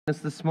Us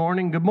this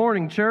morning. Good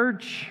morning,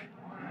 church.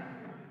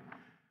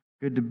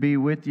 Good to be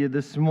with you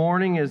this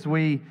morning as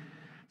we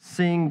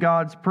sing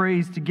God's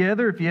praise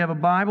together. If you have a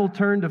Bible,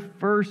 turn to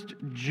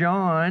 1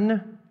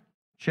 John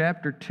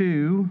chapter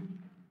 2.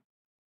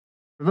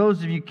 For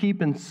those of you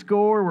keeping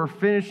score, we're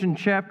finishing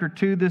chapter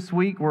 2 this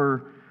week.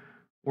 We're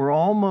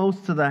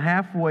almost to the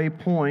halfway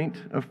point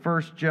of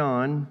 1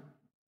 John.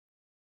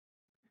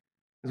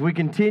 As we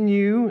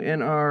continue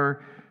in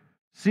our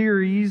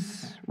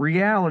series,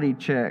 Reality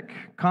Check,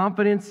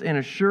 Confidence and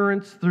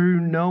Assurance Through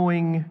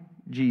Knowing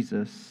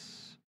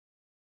Jesus.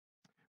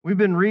 We've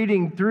been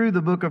reading through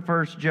the book of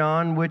 1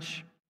 John,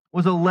 which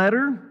was a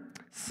letter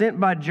sent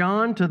by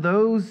John to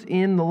those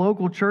in the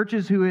local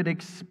churches who had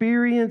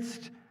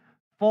experienced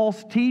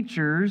false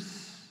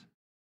teachers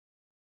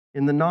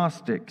in the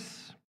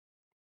Gnostics.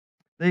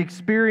 They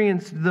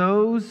experienced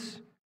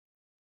those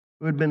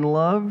who had been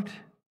loved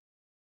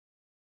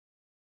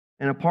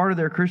and a part of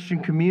their Christian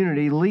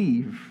community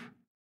leave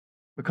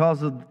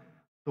because of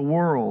the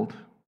world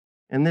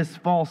and this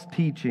false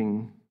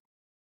teaching.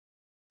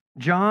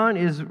 John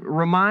is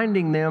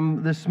reminding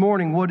them this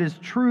morning what is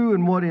true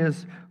and what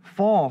is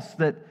false,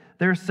 that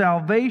their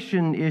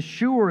salvation is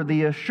sure,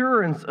 the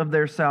assurance of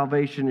their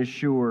salvation is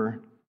sure.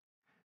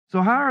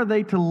 So how are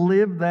they to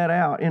live that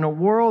out in a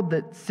world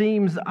that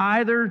seems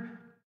either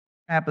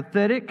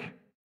apathetic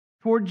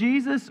toward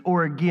Jesus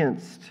or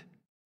against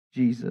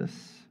Jesus?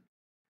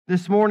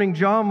 This morning,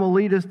 John will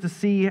lead us to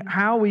see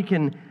how we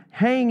can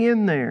hang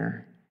in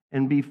there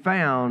and be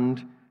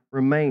found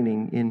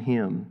remaining in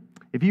Him.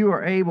 If you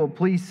are able,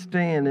 please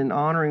stand in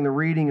honoring the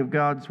reading of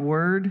God's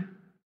Word.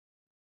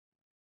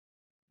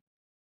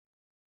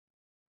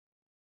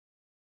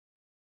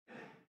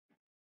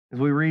 As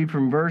we read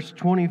from verse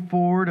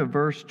 24 to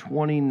verse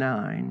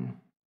 29,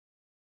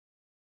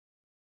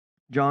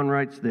 John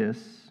writes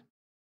this: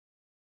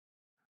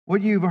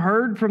 "What you've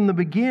heard from the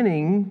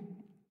beginning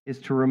is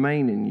to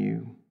remain in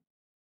you.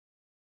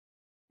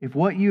 If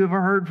what you have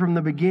heard from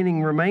the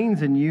beginning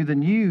remains in you,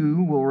 then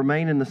you will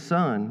remain in the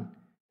Son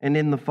and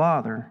in the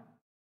Father.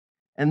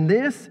 And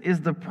this is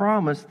the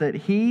promise that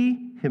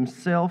He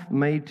Himself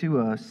made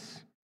to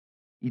us,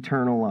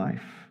 eternal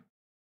life.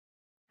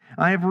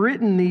 I have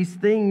written these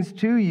things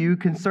to you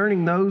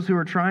concerning those who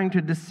are trying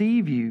to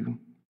deceive you.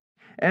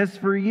 As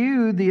for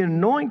you, the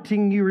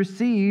anointing you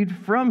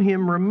received from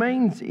Him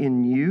remains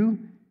in you,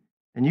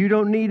 and you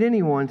don't need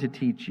anyone to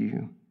teach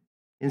you.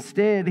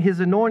 Instead, His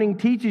anointing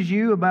teaches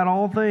you about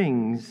all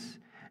things,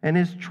 and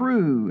is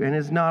true and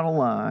is not a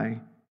lie.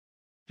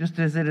 Just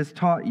as it has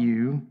taught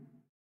you,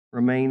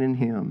 remain in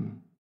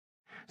Him.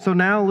 So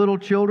now, little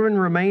children,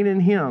 remain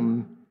in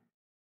Him,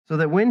 so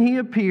that when He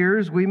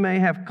appears, we may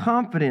have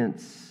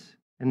confidence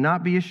and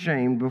not be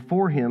ashamed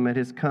before Him at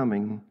His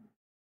coming.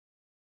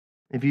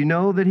 If you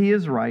know that He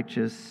is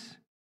righteous,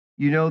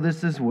 you know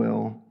this as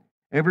well.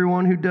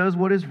 Everyone who does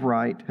what is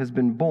right has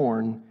been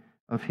born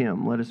of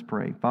Him." Let us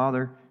pray.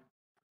 Father,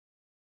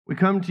 we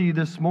come to you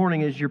this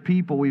morning as your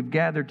people. We've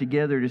gathered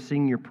together to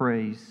sing your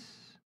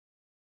praise.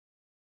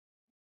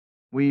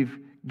 We've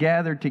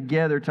gathered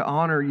together to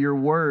honor your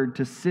word,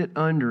 to sit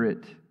under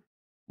it.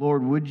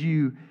 Lord, would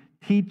you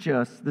teach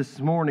us this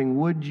morning?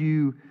 Would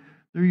you,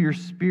 through your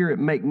Spirit,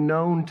 make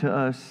known to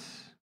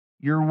us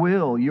your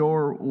will,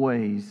 your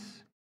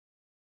ways,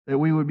 that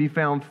we would be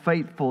found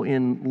faithful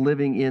in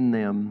living in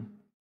them?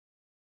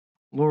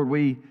 Lord,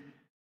 we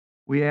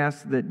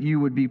ask that you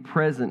would be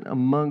present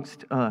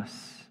amongst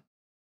us,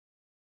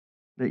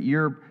 that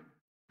your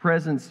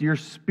presence, your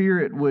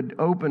Spirit would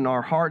open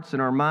our hearts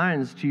and our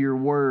minds to your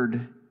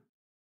word,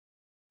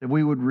 that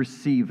we would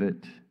receive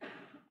it.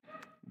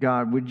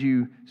 God, would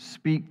you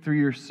speak through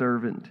your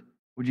servant?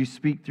 Would you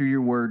speak through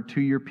your word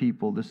to your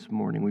people this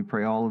morning? We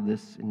pray all of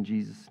this in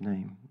Jesus'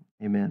 name.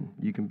 Amen.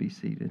 You can be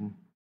seated.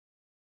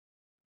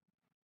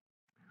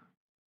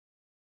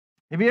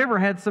 Have you ever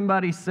had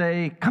somebody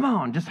say, "Come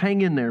on, just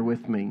hang in there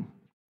with me"?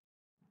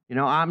 You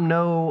know, I'm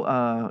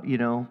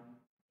no,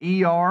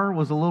 ER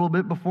was a little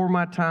bit before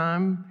my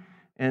time,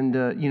 and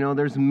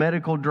there's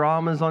medical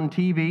dramas on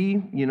TV.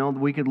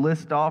 We could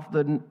list off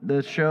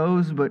the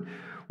shows, but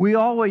we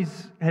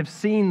always have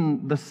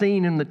seen the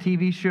scene in the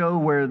TV show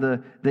where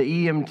the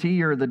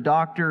EMT or the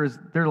doctors,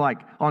 they're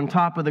like on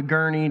top of the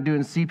gurney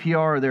doing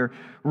CPR, or they're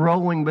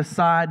rolling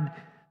beside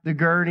the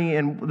gurney,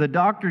 and the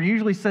doctor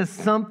usually says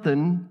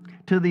something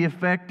to the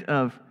effect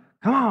of,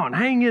 "Come on,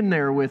 hang in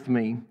there with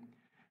me."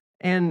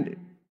 And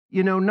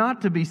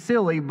not to be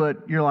silly,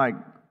 but you're like,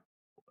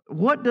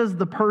 what does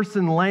the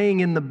person laying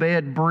in the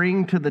bed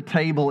bring to the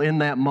table in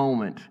that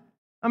moment?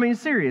 I mean,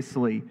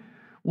 seriously,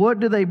 what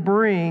do they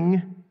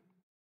bring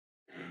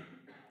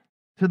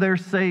to their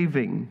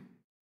saving?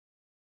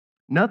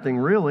 Nothing,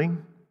 really.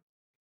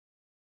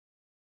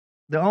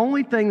 The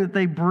only thing that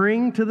they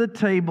bring to the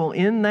table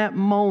in that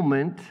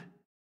moment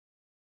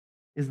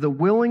is the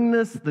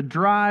willingness, the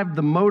drive,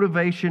 the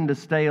motivation to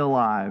stay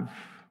alive.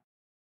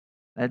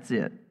 That's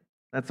it.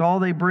 That's all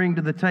they bring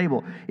to the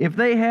table. If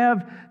they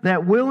have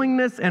that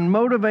willingness and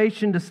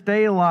motivation to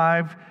stay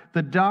alive,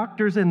 the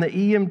doctors and the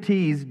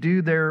EMTs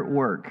do their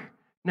work.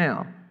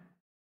 Now,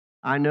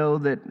 I know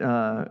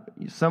that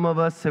some of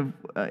us have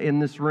in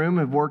this room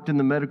have worked in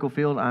the medical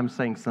field. I'm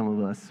saying some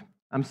of us.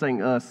 I'm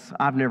saying us.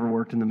 I've never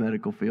worked in the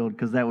medical field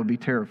because that would be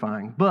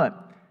terrifying.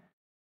 But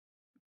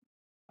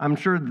I'm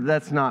sure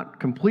that's not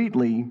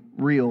completely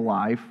real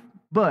life,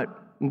 but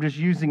I'm just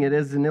using it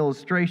as an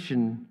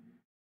illustration.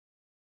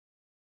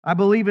 I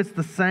believe it's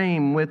the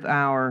same with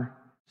our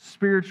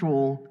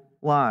spiritual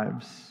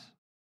lives.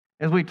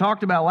 As we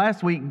talked about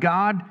last week,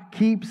 God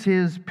keeps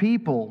His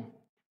people.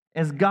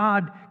 As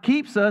God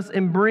keeps us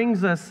and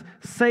brings us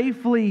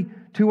safely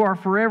to our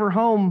forever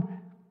home,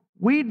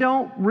 we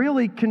don't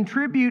really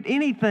contribute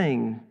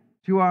anything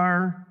to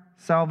our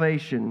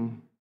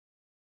salvation.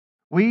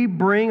 We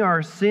bring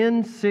our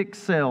sin-sick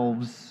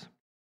selves.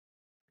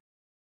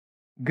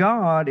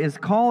 God is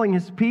calling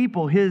His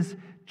people, His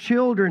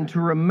children,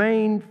 to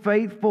remain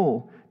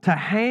faithful, to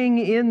hang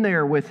in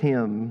there with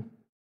Him.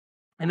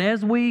 And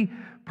as we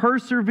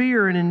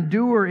persevere and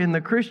endure in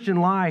the Christian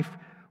life,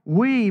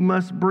 we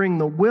must bring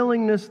the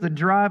willingness, the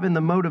drive, and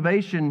the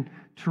motivation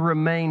to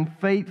remain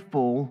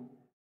faithful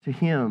to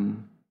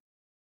Him.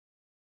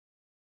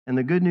 And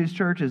the good news,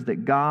 church, is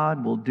that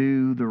God will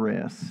do the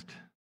rest.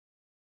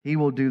 He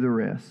will do the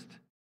rest.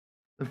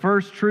 The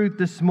first truth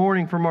this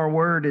morning from our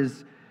word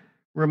is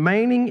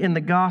remaining in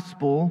the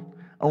gospel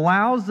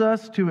allows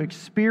us to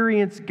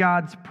experience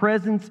God's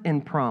presence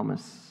and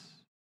promise.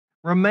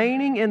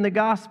 Remaining in the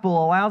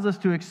gospel allows us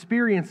to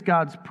experience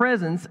God's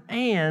presence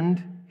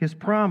and His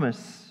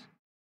promise.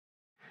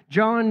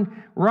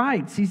 John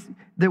writes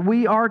that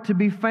we are to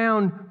be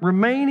found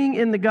remaining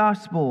in the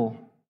gospel.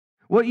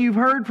 What you've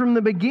heard from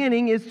the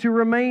beginning is to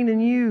remain in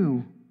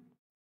you.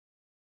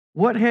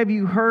 What have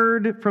you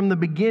heard from the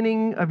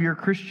beginning of your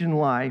Christian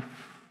life?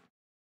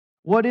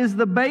 What is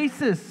the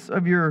basis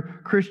of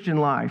your Christian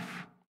life?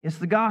 It's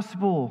the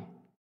gospel.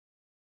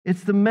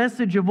 It's the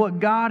message of what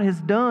God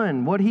has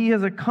done, what He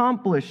has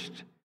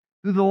accomplished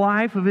through the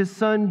life of His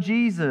Son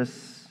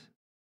Jesus,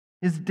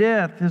 His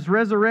death, His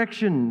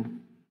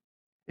resurrection.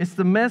 It's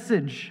the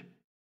message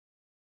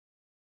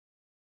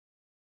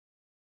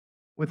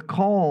with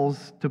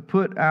calls to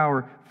put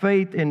our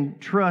faith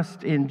and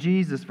trust in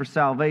Jesus for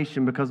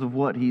salvation because of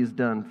what He has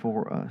done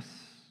for us.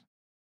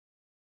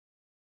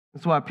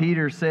 That's why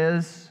Peter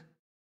says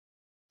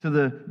to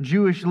the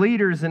Jewish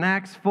leaders in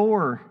Acts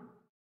 4,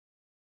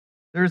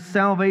 there's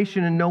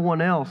salvation in no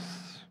one else,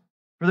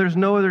 for there's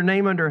no other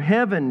name under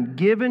heaven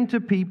given to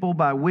people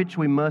by which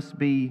we must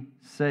be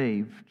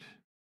saved.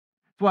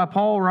 That's why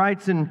Paul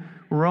writes in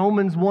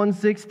Romans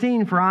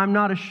 1:16, for I'm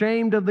not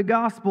ashamed of the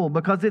gospel,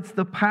 because it's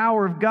the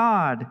power of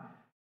God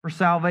for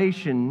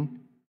salvation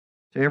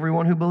to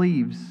everyone who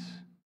believes.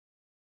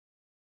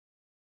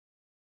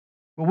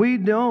 But we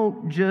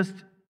don't just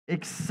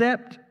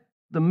accept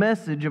the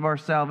message of our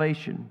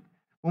salvation.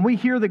 When we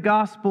hear the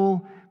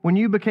gospel, when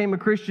you became a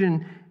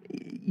Christian,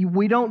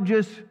 we don't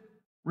just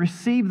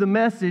receive the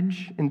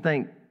message and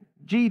think,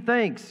 gee,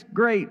 thanks,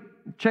 great,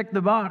 check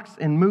the box,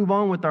 and move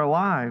on with our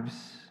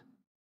lives.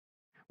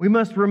 We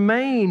must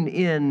remain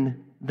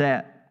in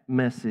that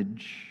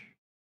message.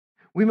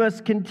 We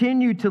must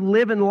continue to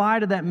live in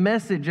light of that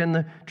message and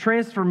the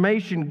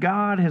transformation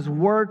God has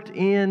worked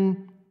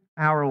in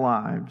our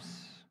lives.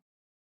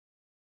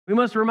 We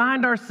must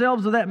remind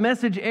ourselves of that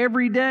message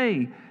every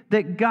day,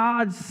 that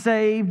God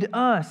saved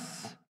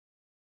us.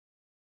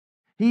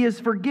 He has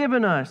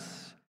forgiven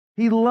us.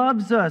 He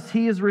loves us.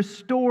 He has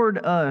restored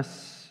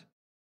us.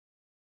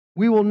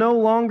 We will no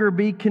longer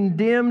be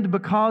condemned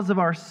because of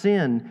our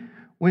sin.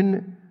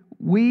 When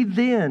we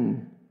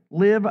then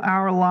live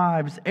our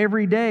lives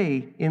every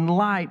day in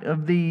light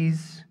of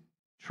these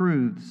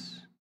truths.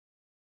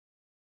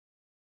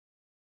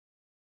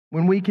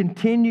 When we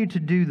continue to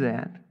do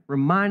that,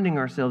 reminding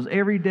ourselves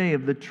every day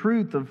of the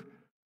truth of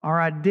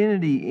our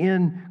identity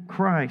in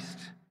Christ,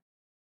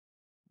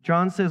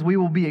 John says we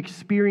will be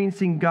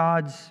experiencing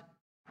God's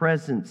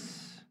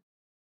presence.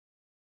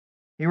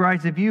 He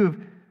writes,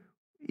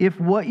 if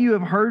what you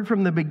have heard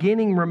from the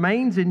beginning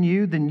remains in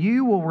you, then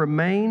you will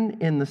remain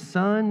in the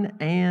Son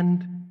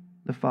and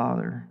the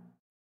Father.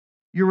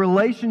 Your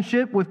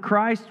relationship with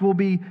Christ will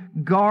be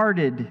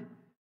guarded,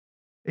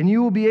 and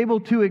you will be able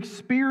to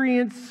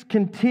experience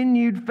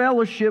continued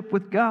fellowship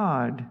with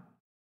God.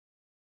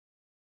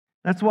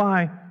 That's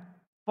why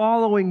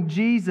following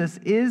Jesus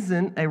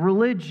isn't a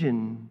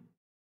religion.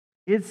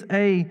 It's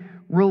a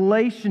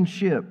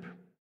relationship.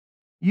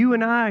 You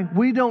and I,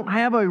 we don't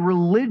have a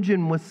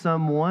religion with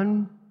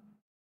someone.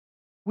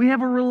 We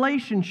have a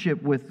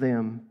relationship with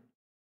them.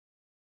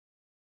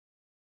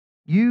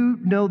 You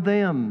know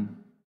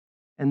them,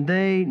 and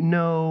they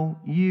know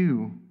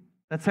you.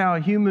 That's how a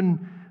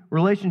human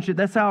relationship,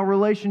 that's how a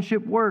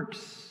relationship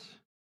works.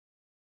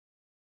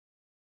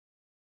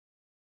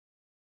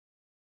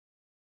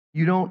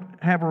 You don't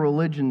have a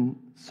religion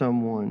with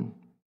someone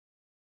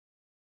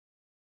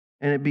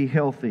and it be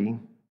healthy.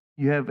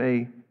 You have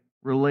a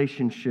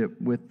relationship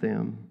with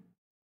them.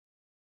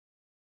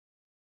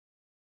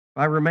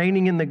 By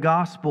remaining in the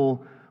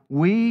gospel,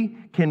 we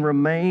can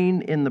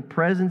remain in the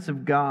presence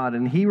of God,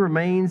 and He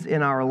remains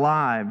in our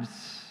lives.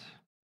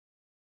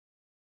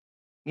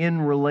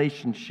 in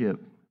relationship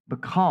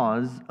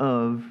because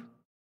of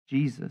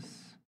Jesus.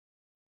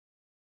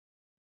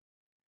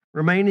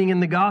 Remaining in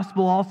the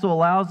gospel also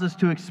allows us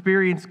to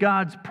experience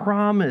God's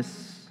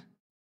promise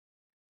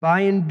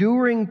by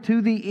enduring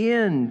to the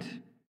end,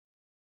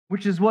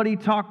 which is what he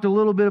talked a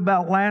little bit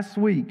about last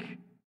week.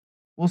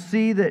 We'll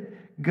see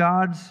that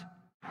God's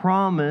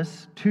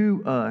promise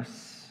to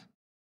us,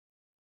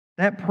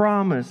 that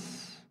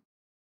promise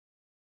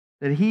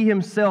that he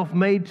himself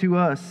made to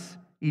us,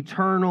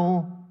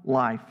 eternal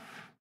life.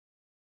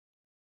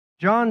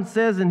 John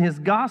says in his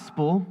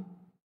gospel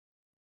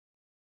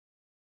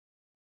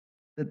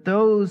that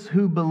those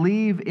who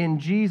believe in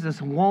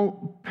Jesus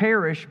won't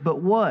perish,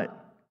 but what?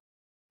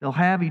 They'll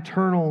have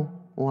eternal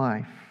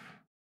life.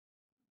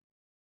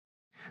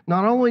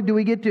 Not only do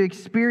we get to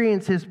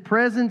experience his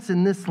presence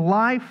in this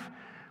life,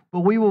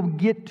 but we will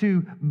get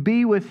to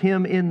be with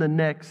him in the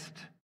next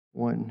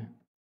one.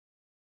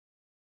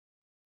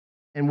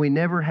 And we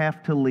never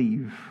have to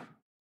leave.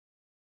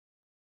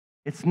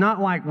 It's not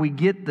like we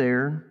get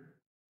there.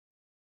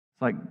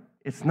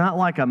 It's not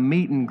like a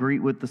meet and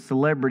greet with the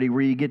celebrity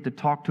where you get to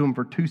talk to him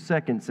for 2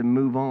 seconds and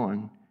move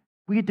on.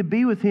 We get to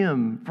be with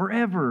him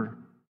forever.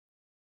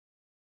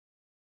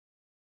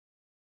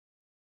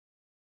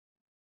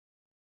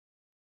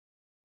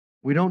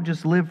 We don't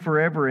just live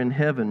forever in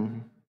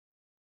heaven.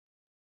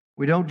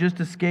 We don't just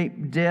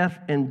escape death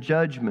and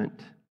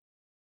judgment.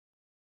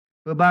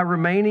 But by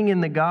remaining in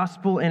the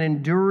gospel and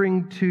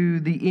enduring to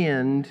the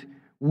end,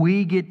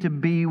 we get to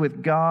be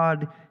with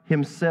God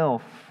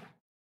himself,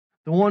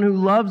 the one who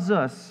loves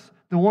us,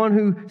 the one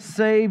who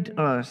saved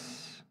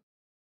us,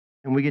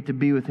 and we get to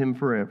be with him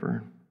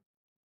forever.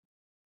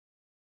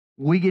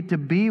 We get to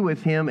be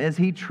with him as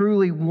he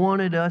truly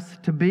wanted us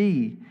to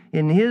be,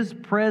 in his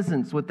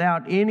presence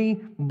without any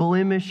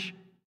blemish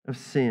of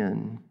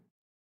sin.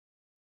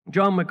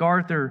 John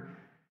MacArthur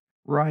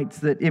writes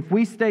that if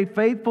we stay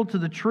faithful to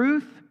the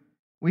truth,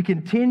 we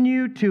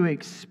continue to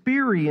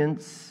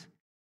experience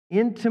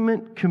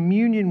intimate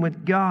communion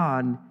with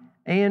God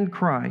and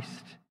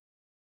Christ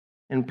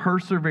and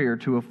persevere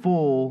to a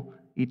full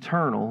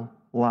eternal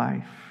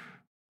life.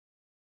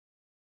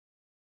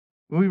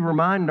 We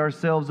remind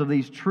ourselves of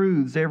these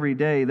truths every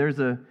day. There's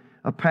a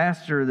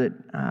pastor that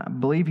I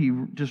believe he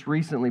just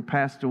recently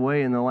passed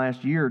away in the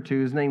last year or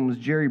two. His name was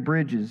Jerry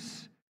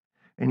Bridges.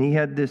 And he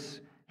had this,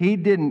 he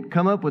didn't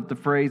come up with the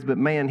phrase, but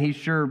man, he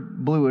sure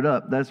blew it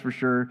up, that's for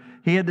sure.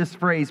 He had this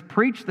phrase,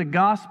 preach the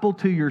gospel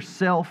to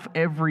yourself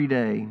every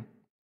day.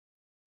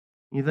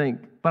 You think,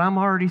 but I'm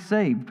already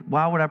saved.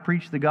 Why would I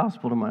preach the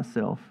gospel to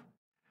myself?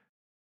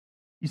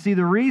 You see,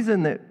 the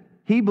reason that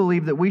he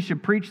believed that we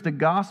should preach the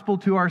gospel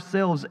to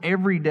ourselves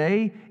every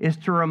day is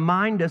to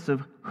remind us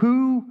of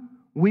who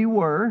we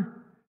were,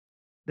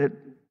 that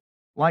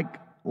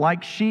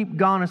like sheep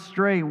gone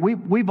astray,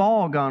 we've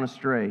all gone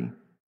astray.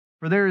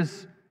 For there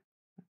is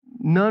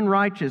none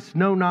righteous,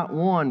 no, not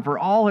one. For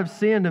all have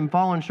sinned and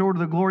fallen short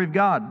of the glory of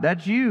God.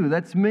 That's you,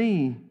 that's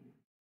me.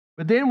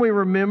 But then we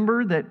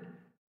remember that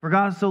for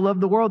God so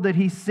loved the world that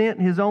he sent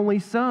his only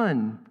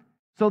Son,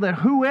 so that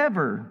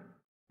whoever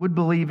would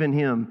believe in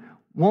him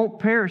won't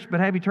perish but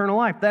have eternal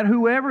life. That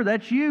whoever,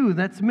 that's you,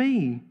 that's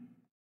me.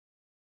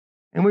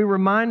 And we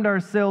remind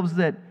ourselves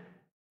that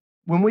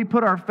when we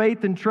put our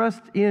faith and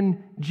trust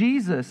in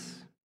Jesus,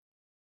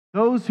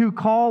 those who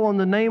call on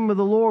the name of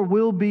the Lord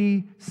will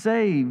be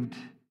saved.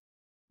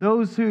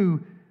 Those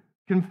who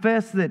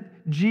confess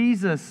that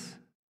Jesus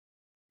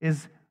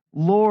is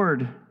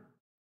Lord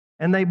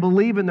and they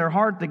believe in their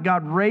heart that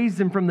God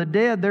raised him from the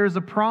dead, there's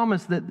a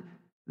promise that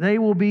they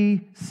will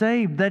be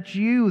saved. That's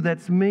you,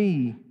 that's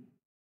me.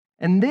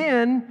 And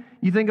then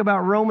you think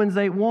about Romans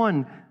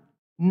 8:1.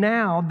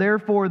 Now,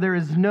 therefore, there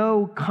is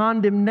no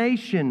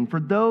condemnation for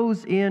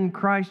those in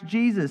Christ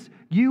Jesus.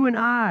 You and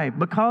I,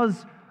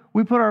 because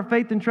we put our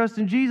faith and trust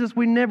in Jesus,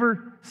 we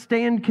never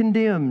stand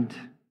condemned.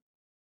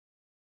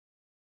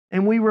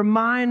 And we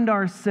remind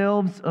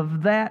ourselves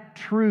of that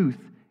truth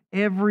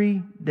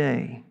every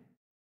day.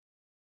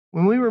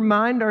 When we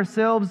remind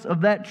ourselves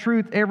of that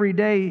truth every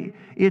day,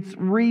 it's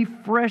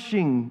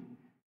refreshing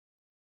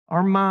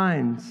our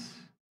minds.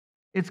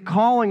 It's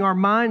calling our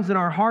minds and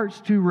our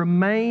hearts to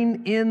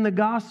remain in the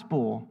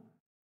gospel.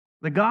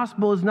 The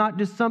gospel is not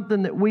just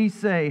something that we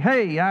say,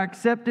 hey, I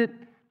accept it,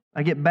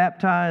 I get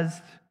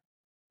baptized,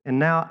 and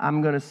now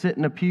I'm going to sit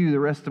in a pew the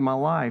rest of my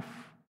life.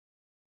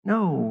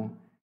 No,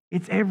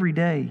 it's every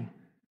day.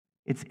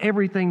 It's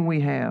everything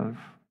we have.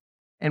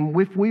 And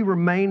if we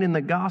remain in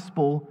the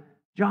gospel,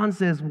 John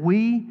says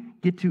we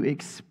get to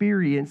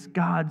experience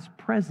God's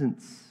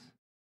presence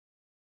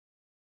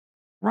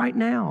right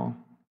now.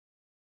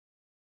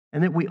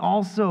 And that we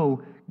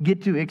also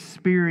get to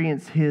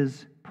experience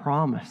his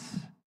promise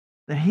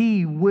that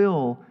he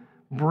will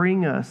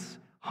bring us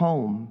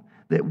home,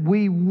 that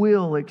we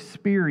will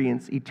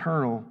experience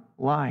eternal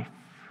life.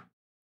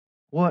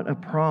 What a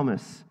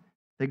promise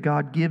that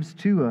God gives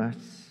to us.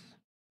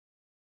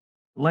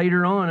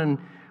 Later on, and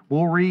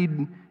we'll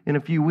read in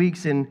a few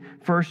weeks in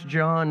 1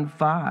 John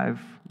 5,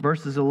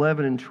 verses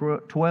 11 and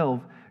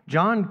 12,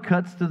 John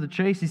cuts to the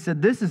chase. He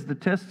said, this is the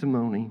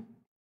testimony.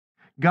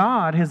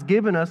 God has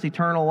given us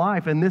eternal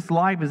life, and this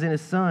life is in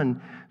His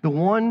Son. The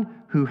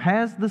one who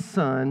has the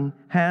Son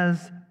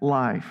has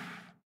life.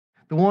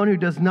 The one who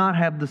does not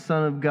have the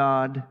Son of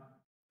God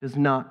does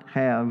not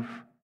have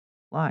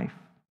life.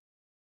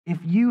 If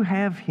you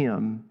have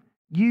Him,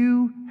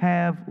 you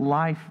have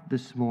life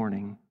this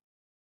morning.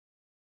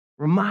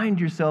 Remind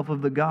yourself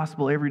of the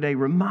gospel every day.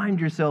 Remind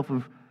yourself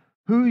of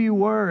who you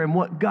were and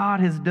what God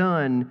has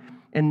done,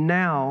 and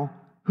now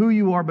who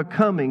you are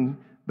becoming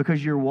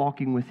because you're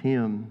walking with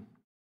Him.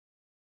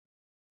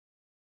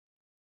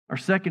 Our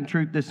second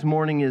truth this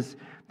morning is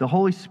the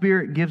Holy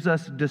Spirit gives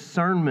us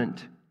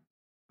discernment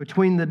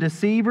between the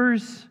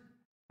deceivers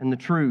and the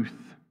truth.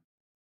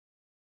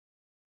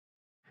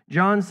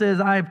 John says,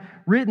 I've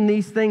written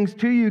these things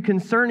to you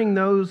concerning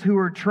those who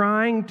are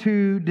trying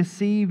to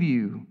deceive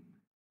you.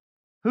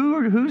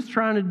 Who's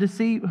trying to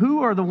deceive?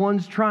 Who are the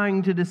ones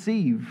trying to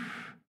deceive?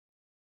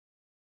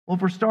 Well,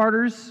 for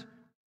starters,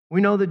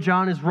 we know that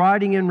John is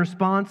writing in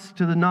response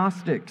to the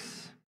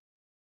Gnostics.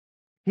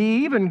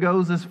 He even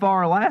goes as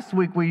far, last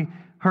week we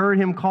heard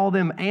him call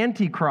them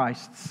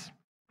antichrists.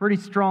 Pretty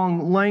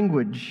strong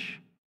language.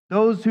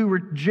 Those who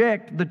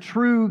reject the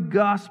true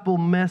gospel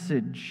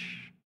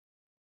message.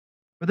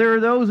 But there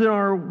are those in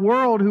our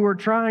world who are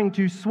trying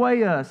to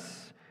sway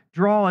us,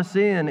 draw us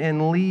in,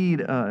 and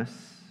lead us.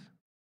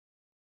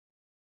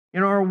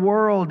 In our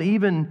world,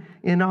 even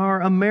in our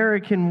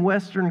American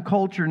Western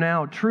culture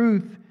now,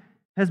 truth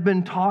has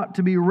been taught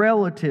to be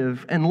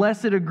relative.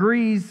 Unless it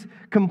agrees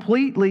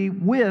completely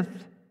with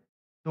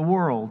the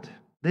world,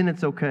 then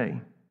it's okay.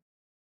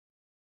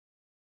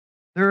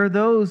 There are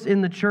those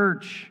in the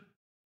church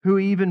who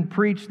even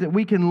preach that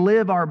we can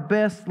live our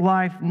best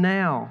life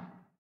now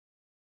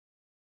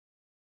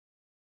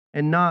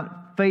and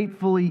not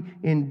faithfully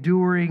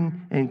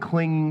enduring and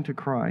clinging to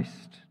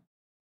Christ.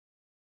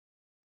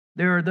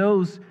 There are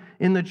those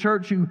in the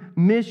church who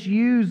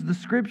misuse the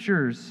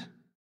Scriptures.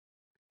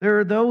 There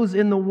are those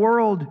in the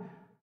world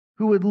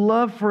who would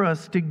love for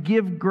us to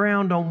give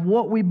ground on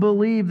what we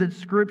believe that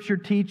Scripture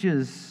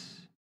teaches.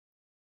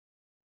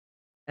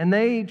 And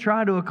they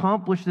try to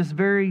accomplish this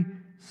very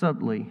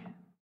subtly.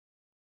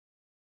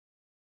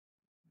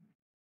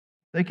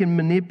 They can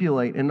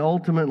manipulate and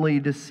ultimately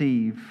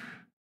deceive.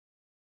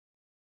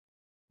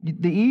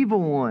 The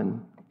evil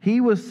one,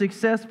 he was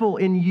successful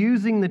in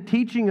using the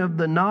teaching of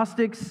the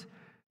Gnostics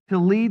to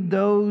lead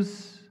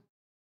those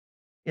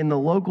in the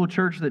local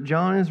church that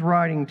John is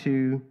writing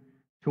to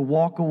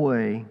walk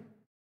away.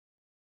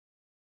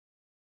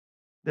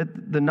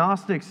 That the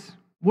Gnostics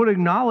would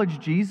acknowledge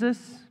Jesus,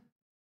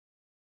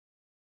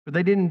 but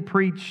they didn't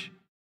preach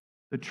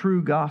the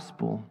true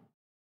gospel.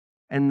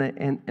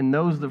 And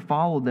those that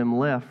followed them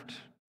left.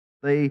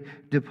 They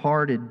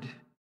departed.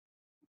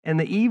 And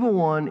the evil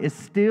one is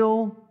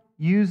still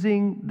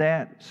using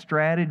that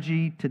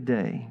strategy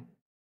today.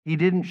 He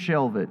didn't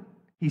shelve it.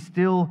 He's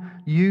still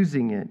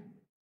using it.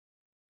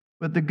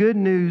 But the good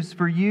news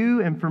for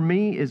you and for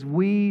me is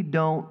we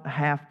don't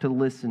have to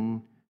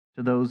listen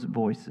to those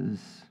voices.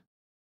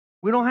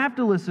 We don't have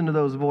to listen to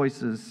those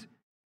voices.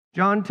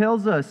 John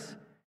tells us,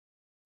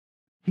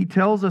 he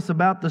tells us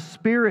about the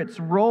Spirit's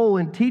role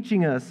in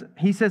teaching us.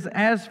 He says,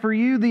 as for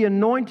you, the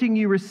anointing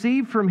you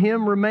receive from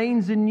Him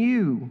remains in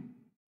you.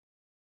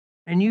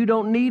 And you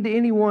don't need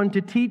anyone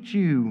to teach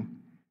you.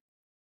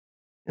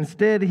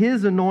 Instead,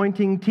 His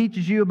anointing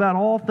teaches you about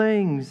all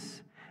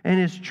things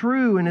and is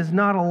true and is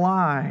not a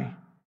lie.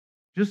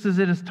 Just as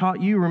it has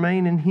taught you,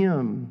 remain in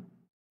Him.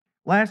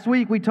 Last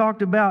week we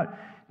talked about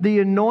the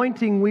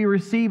anointing we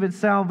receive at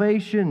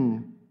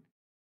salvation,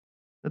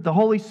 that the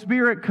Holy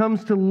Spirit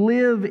comes to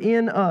live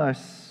in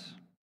us.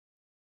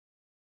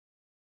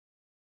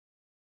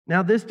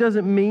 Now, this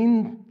doesn't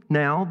mean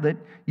now that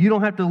you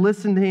don't have to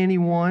listen to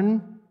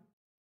anyone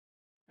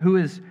who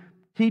is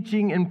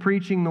teaching and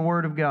preaching the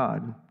Word of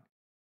God.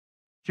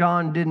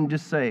 John didn't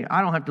just say,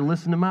 I don't have to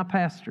listen to my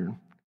pastor.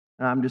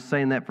 I'm just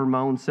saying that for my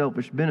own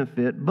selfish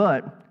benefit,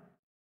 but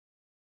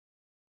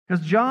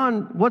because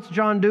what's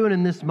John doing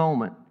in this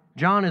moment?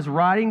 John is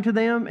writing to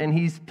them and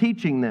he's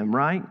teaching them,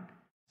 right?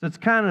 So it's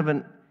kind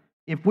of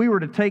if we were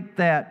to take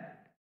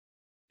that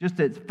just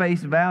at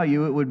face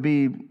value, it would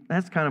be,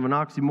 that's kind of an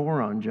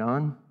oxymoron,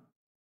 John.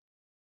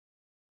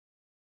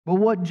 But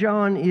what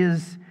John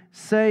is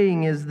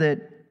saying is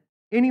that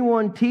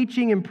anyone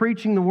teaching and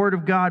preaching the Word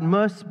of God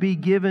must be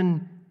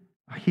given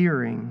a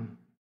hearing.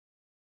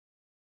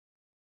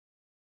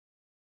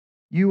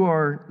 You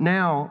are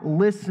now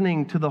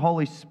listening to the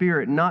Holy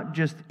Spirit, not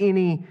just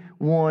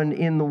anyone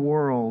in the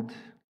world.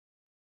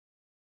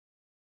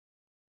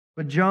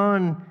 But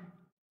John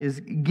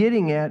is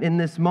getting at in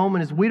this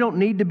moment is we don't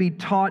need to be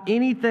taught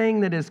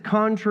anything that is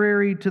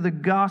contrary to the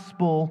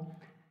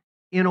gospel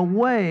in a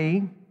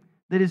way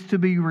that is to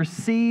be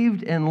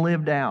received and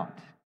lived out.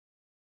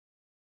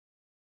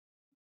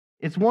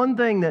 It's one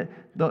thing that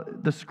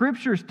the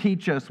Scriptures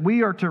teach us.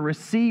 We are to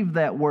receive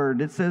that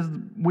word. It says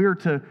we are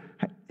to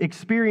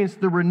experience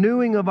the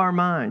renewing of our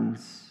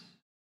minds,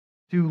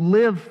 to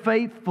live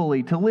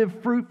faithfully, to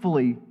live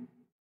fruitfully,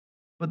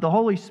 But the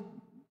Holy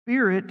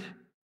Spirit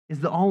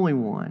is the only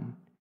one.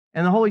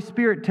 And the Holy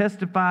Spirit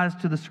testifies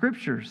to the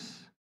Scriptures.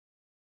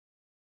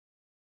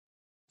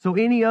 So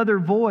any other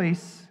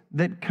voice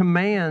that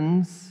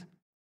commands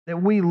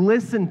that we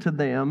listen to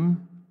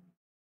them,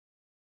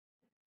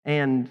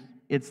 and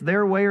it's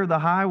their way or the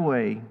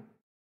highway,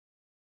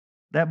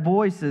 that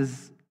voice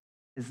is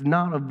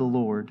not of the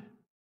Lord.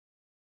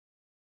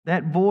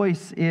 That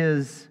voice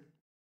is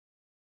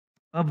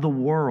of the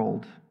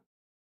world.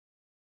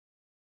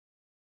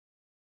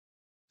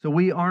 So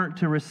we aren't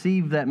to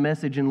receive that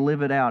message and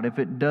live it out if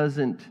it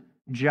doesn't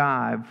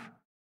jive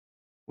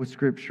with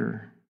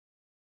Scripture.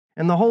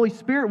 And the Holy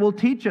Spirit will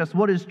teach us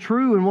what is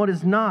true and what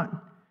is not.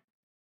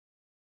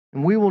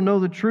 And we will know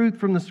the truth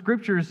from the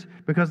Scriptures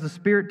because the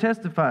Spirit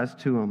testifies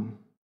to them.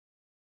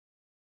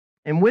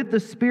 And with the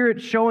Spirit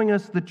showing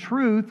us the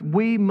truth,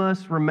 we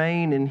must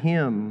remain in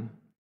Him.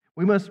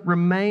 We must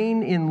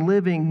remain in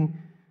living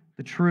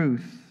the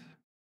truth.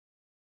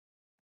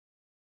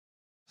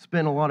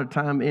 Spent a lot of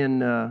time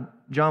in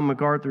John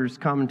MacArthur's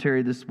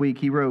commentary this week.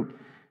 He wrote,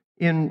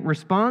 "In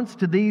response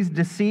to these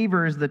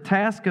deceivers, the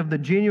task of the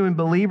genuine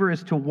believer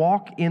is to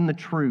walk in the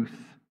truth,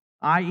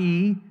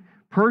 i.e.,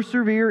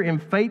 persevere in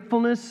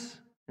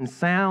faithfulness and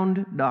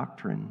sound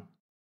doctrine."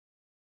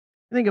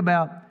 Think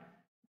about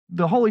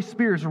the Holy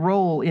Spirit's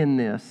role in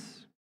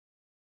this.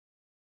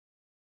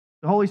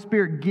 The Holy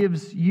Spirit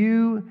gives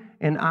you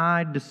and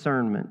I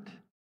discernment.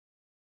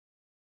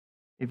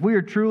 If we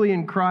are truly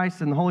in Christ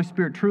and the Holy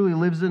Spirit truly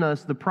lives in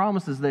us, the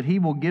promise is that He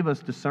will give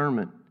us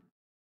discernment.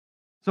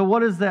 So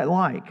what is that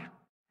like?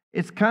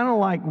 It's kind of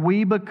like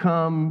we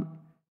become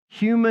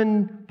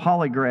human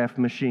polygraph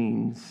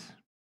machines.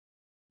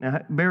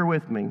 Now, bear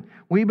with me.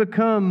 We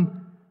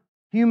become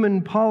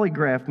human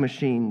polygraph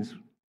machines.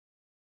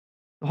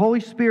 The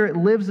Holy Spirit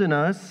lives in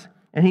us,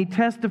 and He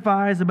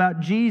testifies about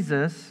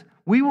Jesus.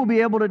 We will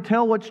be able to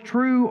tell what's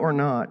true or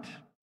not.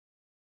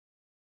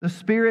 The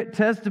Spirit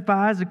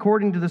testifies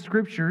according to the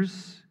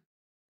Scriptures,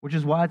 which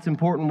is why it's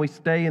important we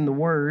stay in the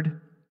Word.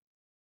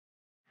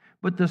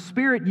 But the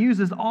Spirit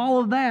uses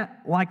all of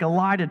that like a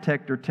lie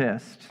detector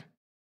test.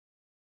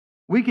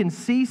 We can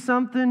see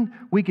something,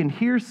 we can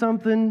hear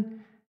something,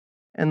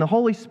 and the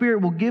Holy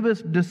Spirit will give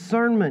us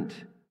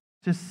discernment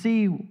to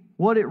see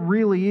what it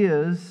really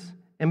is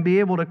and be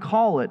able to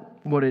call it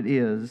what it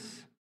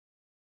is.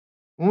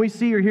 When we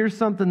see or hear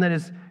something that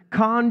is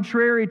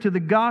contrary to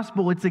the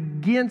gospel, it's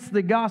against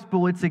the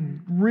gospel, it's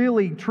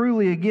really,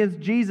 truly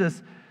against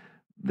Jesus,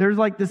 there's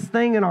like this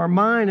thing in our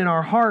mind and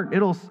our heart,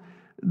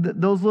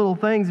 those little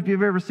things, if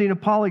you've ever seen a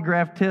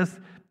polygraph test,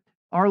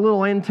 our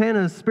little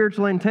antennas,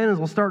 spiritual antennas,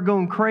 will start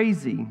going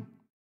crazy.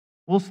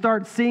 We'll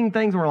start seeing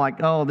things and we're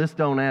like, oh, this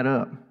don't add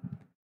up.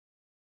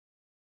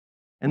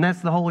 And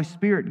that's the Holy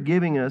Spirit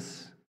giving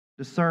us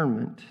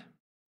discernment.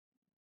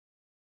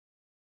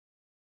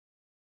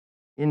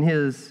 In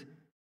his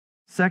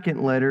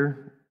second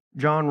letter,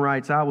 John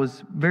writes, "I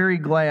was very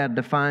glad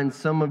to find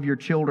some of your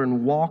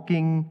children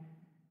walking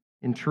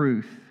in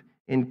truth,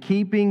 in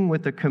keeping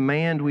with the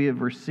command we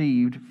have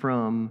received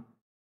from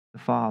the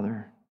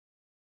Father."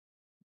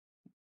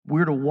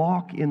 We're to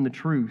walk in the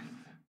truth.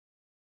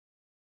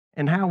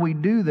 And how we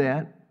do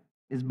that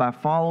is by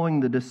following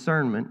the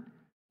discernment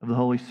of the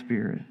Holy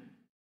Spirit.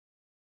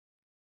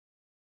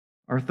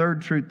 Our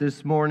third truth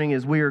this morning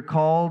is we are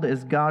called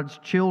as God's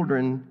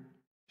children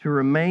to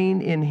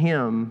remain in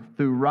Him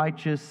through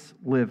righteous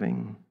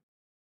living.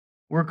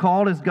 We're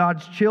called as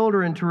God's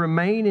children to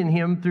remain in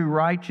Him through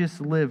righteous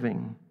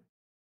living.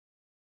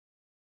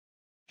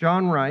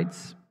 John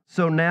writes,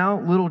 "So now,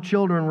 little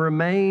children,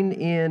 remain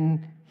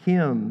in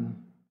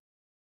Him."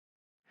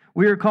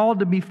 We are called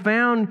to be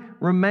found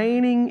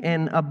remaining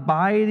and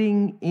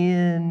abiding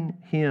in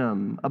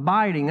Him.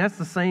 Abiding, that's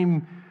the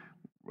same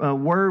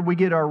word we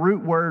get our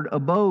root word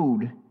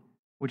abode,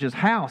 which is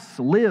house,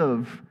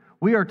 live.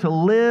 We are to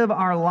live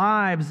our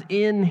lives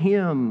in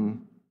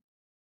Him.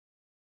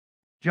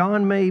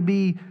 John may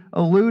be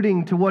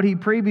alluding to what he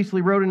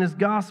previously wrote in his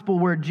gospel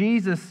where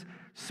Jesus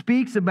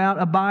speaks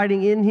about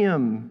abiding in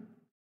Him.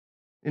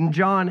 In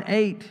John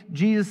 8,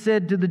 Jesus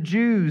said to the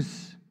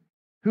Jews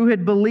who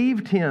had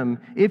believed Him,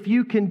 "If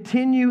you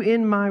continue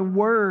in my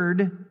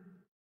word,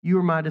 you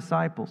are my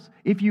disciples."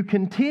 If you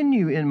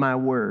continue in my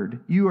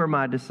word, you are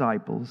my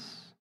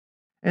disciples.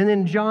 And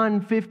then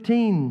John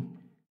 15,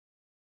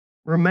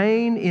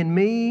 "Remain in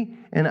me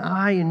and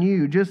I in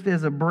you, just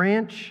as a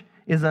branch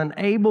is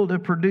unable to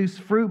produce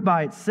fruit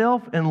by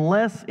itself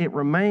unless it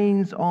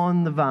remains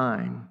on the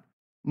vine.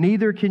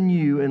 Neither can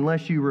you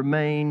unless you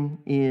remain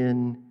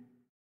in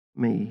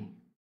me."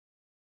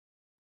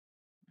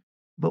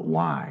 But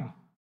why?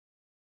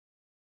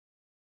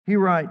 He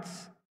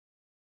writes,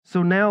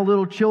 "So now,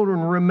 little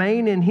children,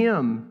 remain in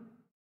Him."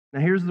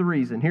 Now here's the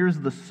reason. Here's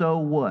the so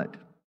what.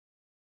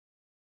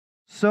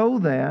 "So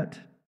that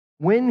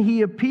when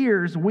He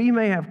appears, we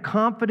may have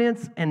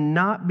confidence and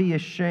not be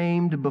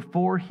ashamed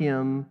before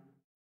Him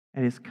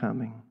at His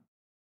coming."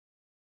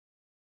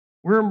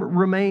 We're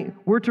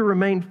to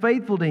remain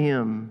faithful to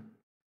Him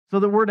so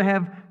that we're to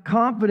have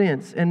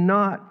confidence and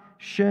not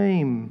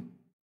shame.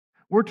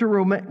 We're to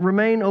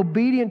remain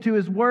obedient to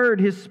His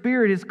Word, His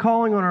Spirit, His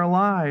calling on our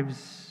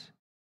lives.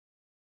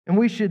 And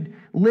we should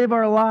live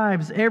our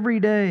lives every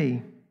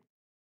day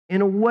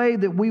in a way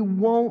that we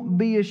won't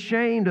be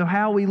ashamed of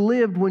how we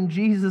lived when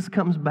Jesus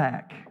comes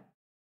back.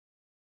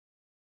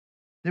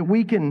 That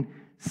we can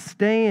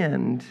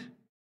stand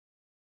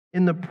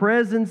in the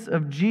presence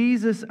of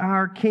Jesus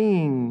our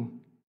King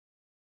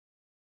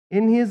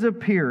in His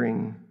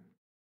appearing,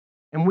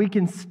 and we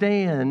can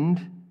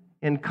stand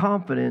in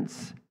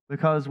confidence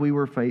because we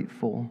were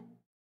faithful.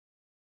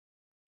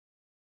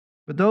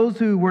 But those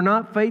who were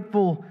not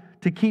faithful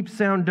to keep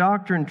sound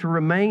doctrine, to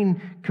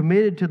remain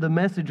committed to the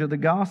message of the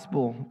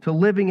gospel, to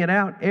living it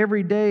out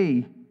every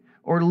day,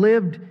 or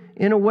lived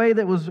in a way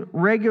that was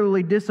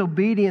regularly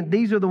disobedient,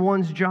 these are the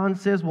ones John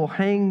says will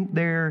hang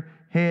their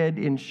head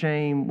in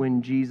shame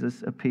when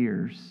Jesus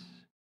appears.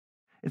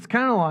 It's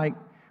kind of like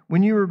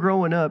when you were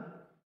growing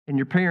up and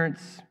your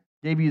parents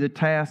gave you the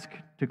task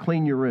to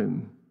clean your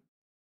room.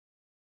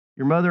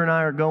 Your mother and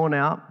I are going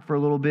out for a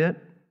little bit.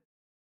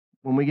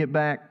 When we get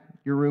back,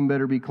 your room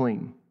better be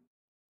clean.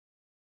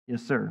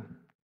 Yes, sir.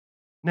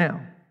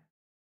 Now,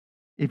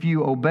 if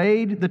you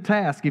obeyed the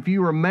task, if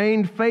you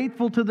remained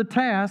faithful to the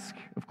task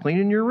of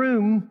cleaning your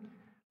room,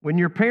 when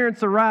your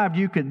parents arrived,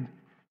 you could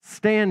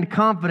stand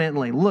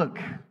confidently. Look,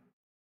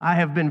 I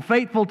have been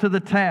faithful to the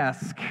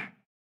task.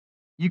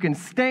 You can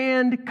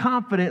stand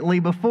confidently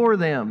before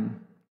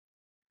them.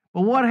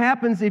 But what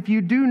happens if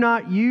you do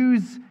not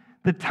use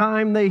the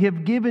time they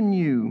have given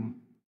you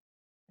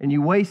and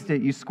you waste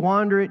it, you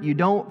squander it, you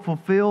don't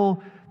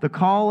fulfill the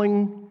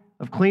calling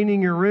of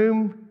cleaning your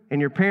room,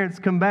 and your parents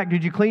come back?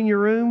 Did you clean your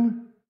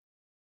room?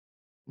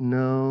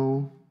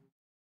 No.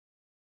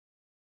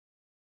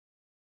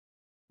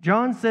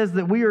 John says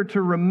that we are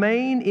to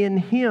remain in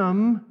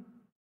Him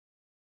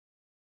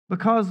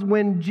because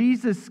when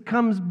Jesus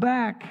comes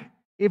back,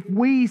 if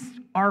we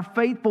are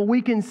faithful,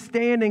 we can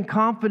stand in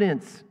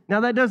confidence. Now,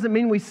 that doesn't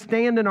mean we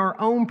stand in our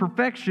own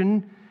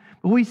perfection,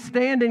 but we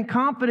stand in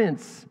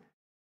confidence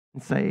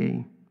and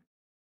say,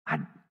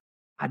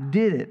 I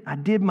did it. I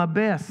did my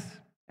best,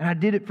 and I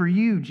did it for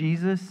you,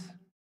 Jesus.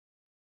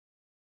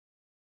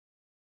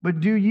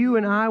 But do you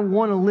and I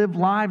want to live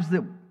lives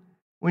that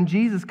when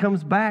Jesus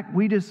comes back,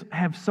 we just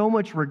have so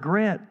much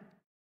regret?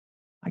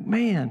 Like,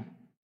 man,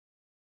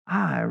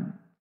 I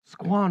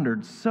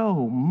squandered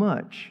so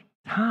much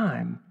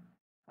time.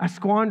 I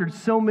squandered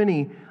so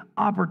many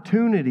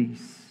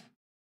opportunities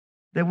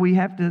that we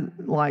have to,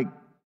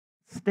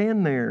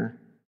 stand there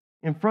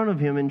in front of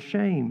Him in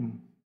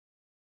shame.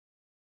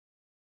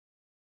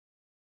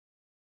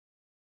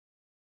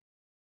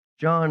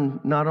 John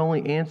not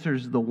only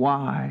answers the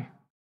why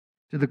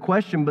to the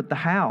question, but the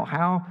how.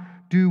 How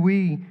do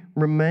we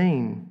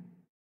remain?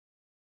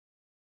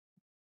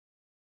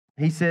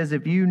 He says,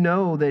 if you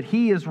know that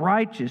He is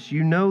righteous,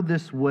 you know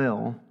this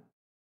well.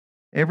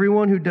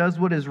 Everyone who does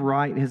what is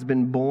right has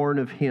been born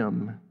of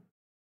Him.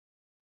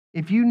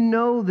 If you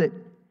know that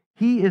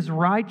He is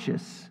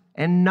righteous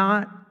and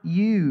not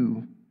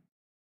you,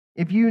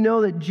 if you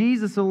know that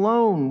Jesus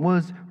alone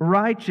was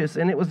righteous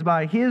and it was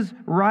by His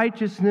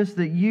righteousness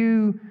that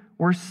you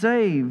were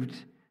saved,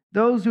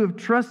 those who have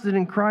trusted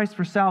in Christ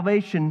for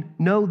salvation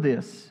know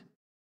this.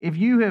 If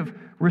you have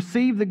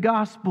received the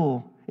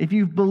gospel, if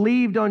you've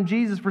believed on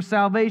Jesus for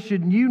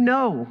salvation, you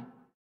know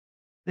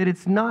that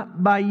it's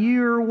not by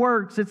your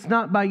works, it's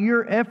not by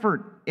your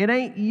effort. It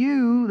ain't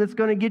you that's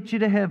going to get you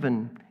to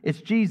heaven.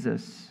 It's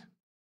Jesus.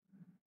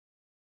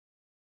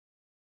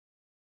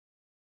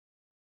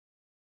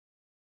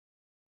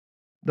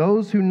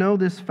 Those who know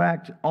this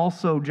fact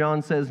also,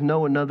 John says,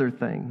 know another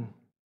thing.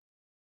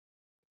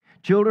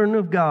 Children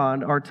of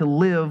God are to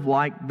live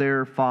like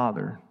their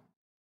Father.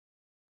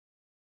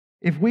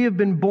 If we have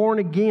been born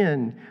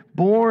again,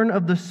 born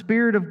of the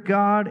Spirit of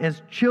God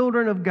as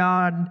children of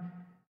God,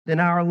 then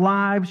our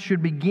lives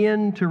should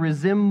begin to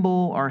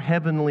resemble our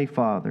Heavenly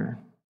Father.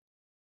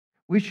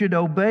 We should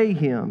obey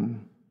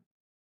Him.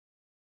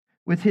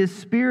 With His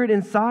Spirit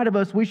inside of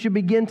us, we should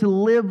begin to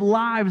live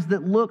lives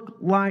that look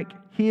like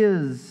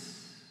His.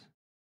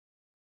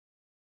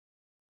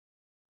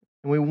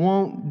 And we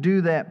won't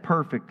do that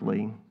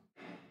perfectly.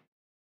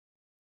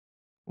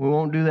 We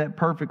won't do that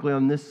perfectly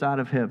on this side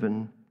of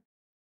heaven.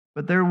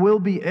 But there will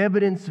be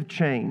evidence of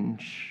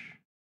change.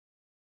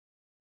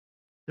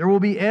 There will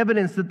be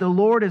evidence that the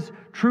Lord has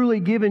truly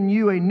given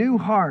you a new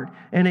heart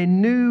and a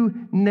new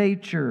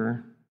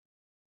nature.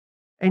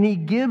 And He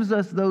gives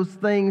us those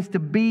things to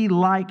be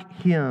like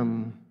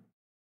Him.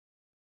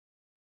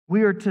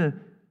 We are to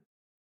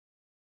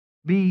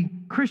be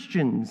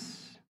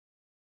Christians,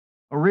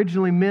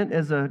 originally meant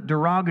as a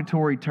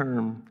derogatory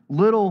term.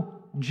 Little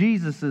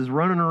Jesuses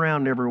running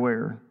around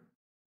everywhere.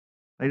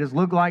 They just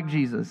look like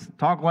Jesus,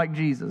 talk like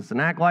Jesus,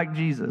 and act like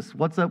Jesus.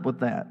 What's up with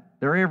that?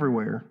 They're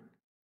everywhere.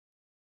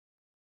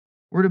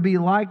 We're to be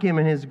like Him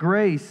in His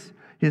grace,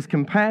 His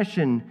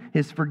compassion,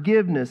 His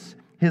forgiveness,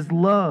 His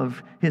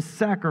love, His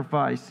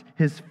sacrifice,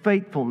 His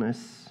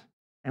faithfulness.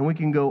 And we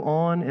can go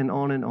on and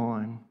on and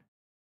on.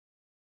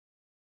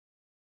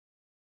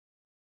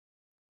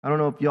 I don't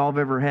know if y'all have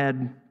ever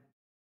had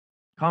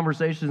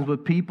conversations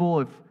with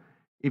people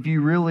if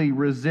you really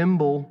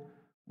resemble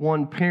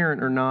one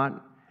parent or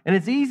not. And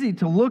it's easy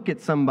to look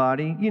at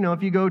somebody,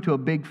 if you go to a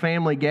big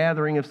family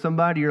gathering of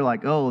somebody, you're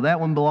like, oh, that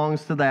one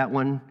belongs to that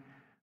one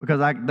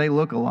because they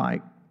look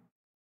alike.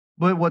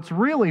 But what's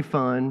really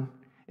fun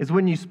is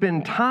when you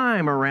spend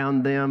time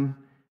around them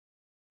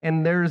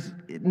and there's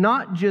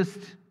not just,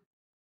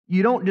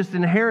 you don't just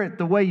inherit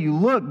the way you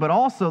look, but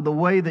also the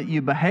way that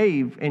you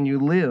behave and you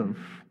live.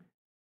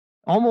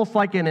 Almost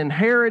like an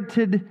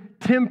inherited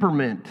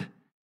temperament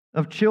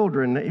of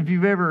children. If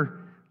you've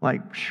ever,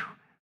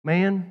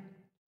 man,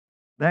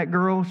 that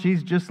girl,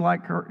 she's just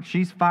like her.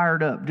 She's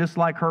fired up, just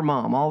like her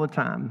mom all the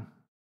time.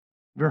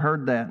 Ever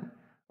heard that?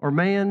 Or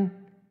man,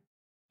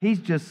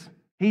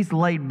 he's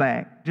laid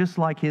back, just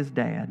like his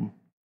dad.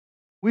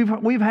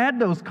 We've had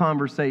those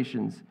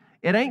conversations.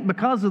 It ain't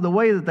because of the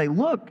way that they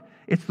look,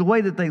 it's the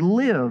way that they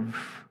live.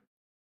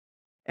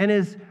 And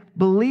as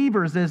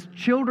believers, as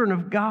children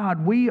of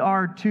God, we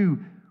are to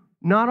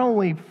not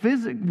only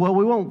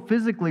we won't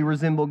physically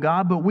resemble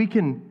God, but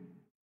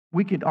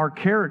our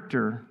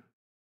character,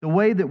 the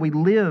way that we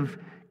live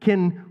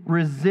can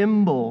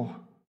resemble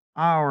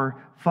our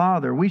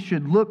Father. We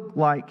should look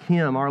like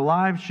Him. Our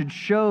lives should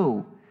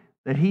show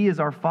that He is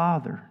our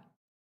Father.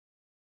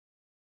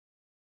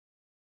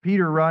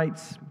 Peter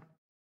writes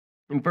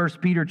in 1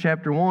 Peter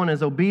chapter 1,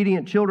 as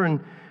obedient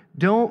children,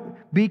 don't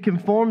be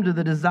conformed to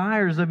the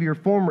desires of your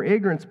former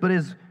ignorance, but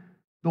as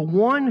the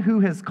one who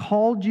has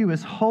called you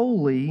is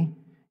holy,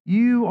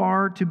 you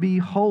are to be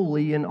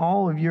holy in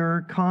all of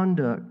your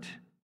conduct.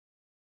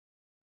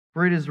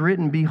 For it is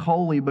written, be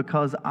holy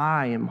because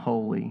I am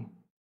holy.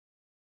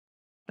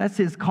 That's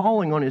His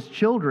calling on His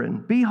children.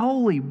 Be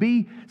holy,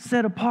 be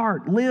set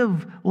apart,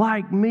 live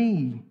like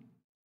me.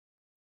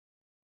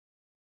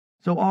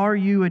 So are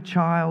you a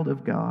child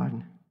of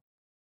God?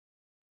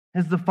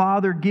 Has the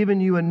Father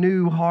given you a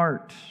new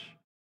heart?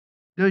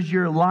 Does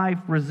your life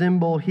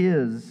resemble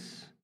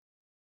His?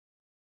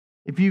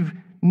 If you've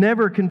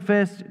never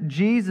confessed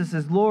Jesus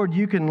as Lord,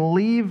 you can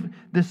leave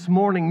this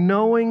morning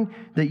knowing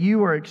that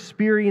you are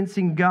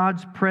experiencing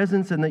God's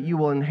presence and that you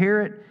will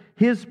inherit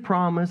His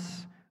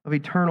promise of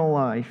eternal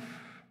life.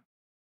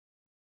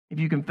 If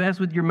you confess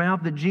with your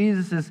mouth that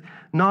Jesus is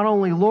not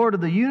only Lord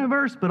of the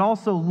universe, but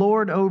also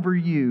Lord over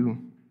you,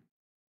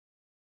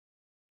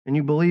 and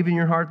you believe in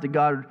your heart that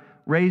God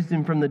raised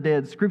Him from the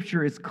dead,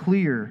 Scripture is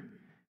clear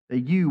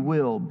that you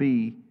will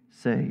be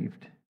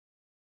saved.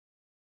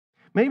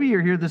 Maybe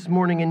you're here this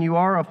morning and you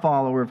are a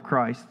follower of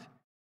Christ,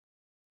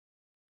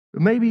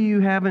 but maybe you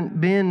haven't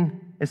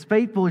been as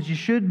faithful as you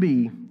should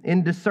be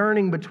in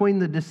discerning between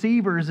the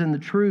deceivers and the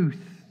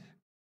truth.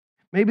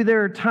 Maybe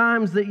there are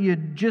times that you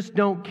just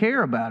don't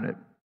care about it.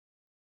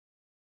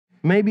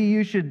 Maybe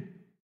you should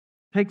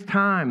take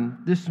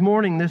time this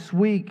morning, this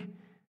week,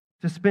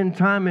 to spend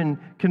time in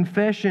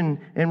confession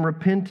and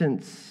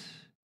repentance.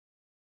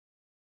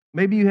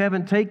 Maybe you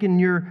haven't taken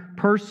your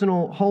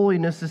personal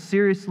holiness as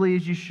seriously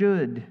as you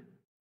should.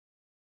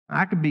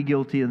 I could be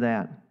guilty of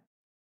that.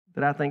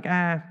 That I think,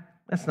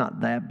 that's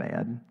not that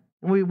bad.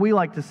 We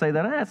like to say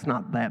that, it's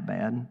not that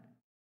bad.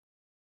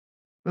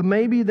 But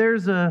maybe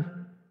there's a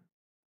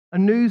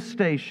news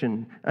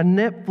station, a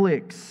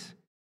Netflix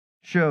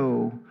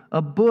show,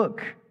 a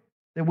book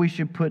that we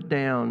should put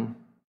down,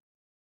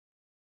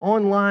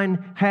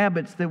 online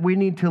habits that we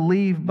need to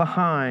leave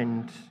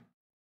behind.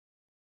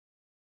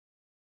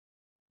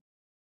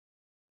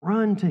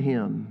 Run to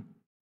Him.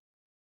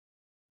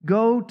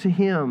 Go to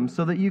Him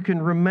so that you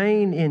can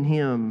remain in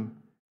Him,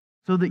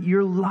 so that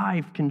your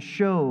life can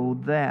show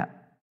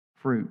that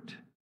fruit.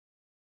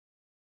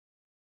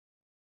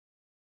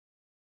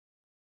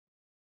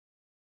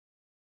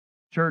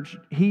 Church,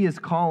 He is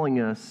calling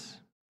us.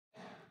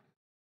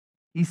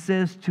 He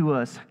says to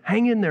us,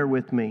 hang in there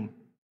with me.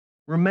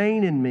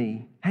 Remain in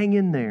me. Hang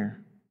in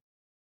there.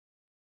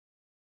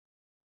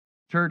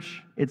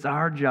 Church, it's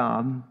our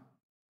job,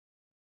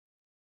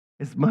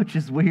 as much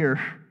as we're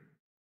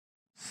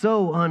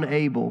so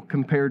unable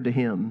compared to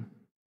Him.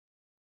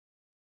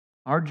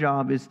 Our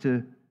job is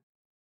to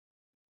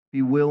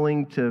be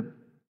willing to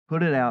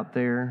put it out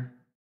there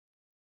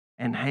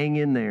and hang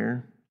in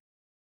there,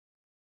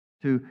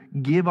 to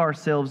give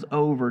ourselves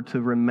over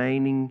to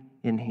remaining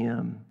in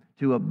Him,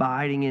 to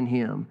abiding in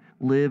Him,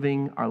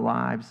 living our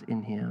lives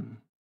in Him.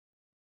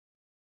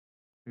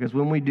 Because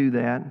when we do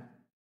that,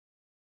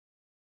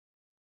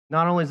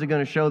 not only is it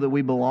going to show that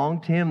we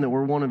belong to Him, that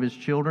we're one of His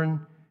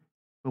children,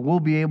 but we'll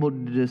be able to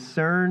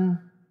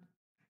discern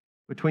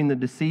between the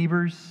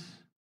deceivers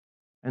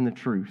and the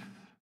truth.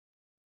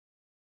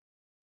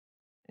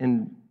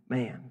 And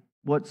man,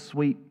 what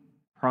sweet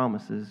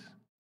promises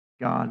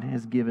God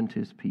has given to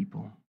His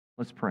people.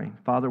 Let's pray.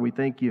 Father, we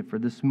thank You for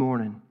this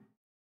morning.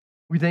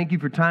 We thank You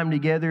for time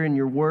together in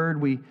Your Word.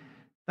 We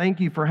thank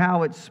You for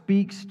how it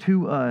speaks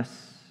to us.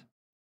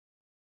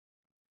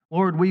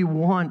 Lord, we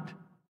want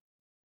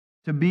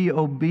to be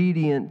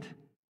obedient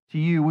to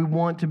You. We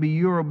want to be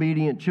Your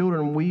obedient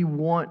children. We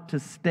want to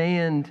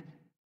stand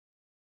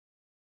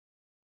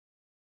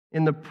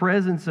in the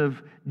presence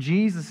of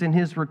Jesus in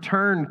His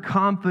return,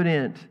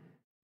 confident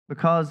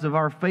because of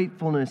our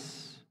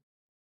faithfulness.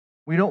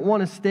 We don't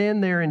want to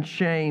stand there in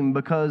shame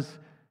because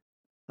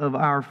of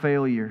our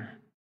failure.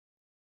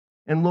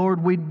 And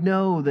Lord, we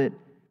know that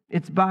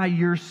it's by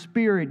your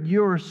Spirit,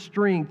 your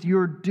strength,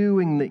 your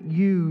doing that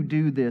you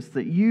do this,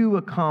 that you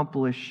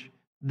accomplish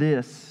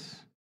this.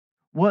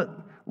 What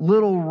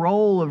little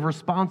role of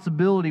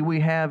responsibility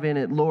we have in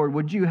it, Lord,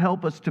 would you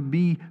help us to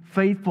be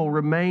faithful,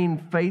 remain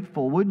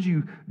faithful? Would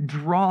you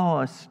draw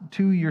us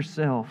to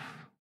yourself?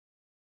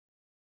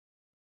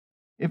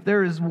 If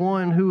there is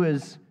one who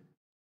is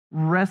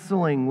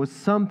wrestling with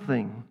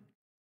something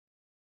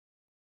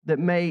that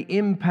may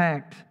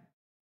impact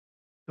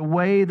the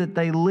way that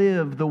they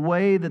live, the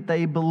way that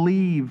they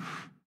believe,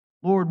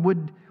 Lord,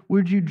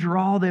 would you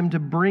draw them to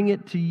bring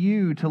it to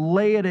you, to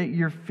lay it at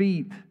your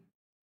feet?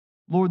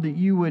 Lord, that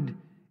you would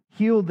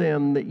heal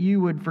them, that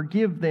you would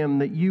forgive them,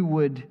 that you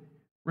would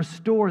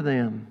restore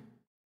them.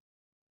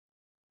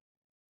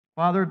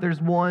 Father, if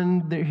there's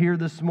one here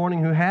this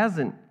morning who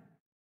hasn't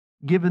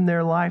given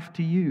their life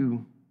to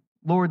you,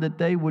 Lord, that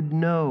they would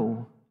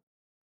know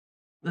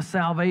the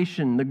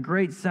salvation, the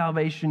great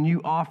salvation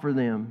you offer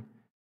them.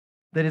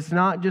 That it's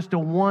not just a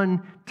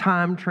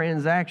one-time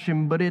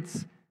transaction, but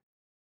it's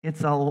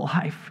a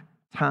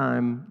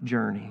lifetime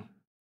journey.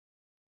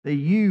 That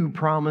you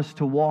promise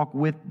to walk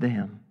with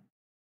them.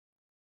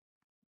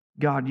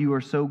 God, you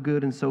are so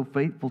good and so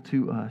faithful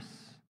to us.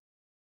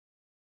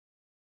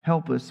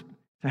 Help us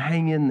to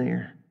hang in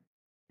there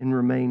and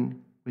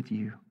remain with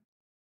you.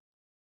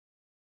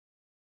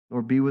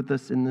 Lord, be with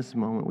us in this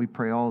moment. We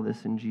pray all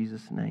this in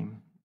Jesus'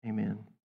 name. Amen.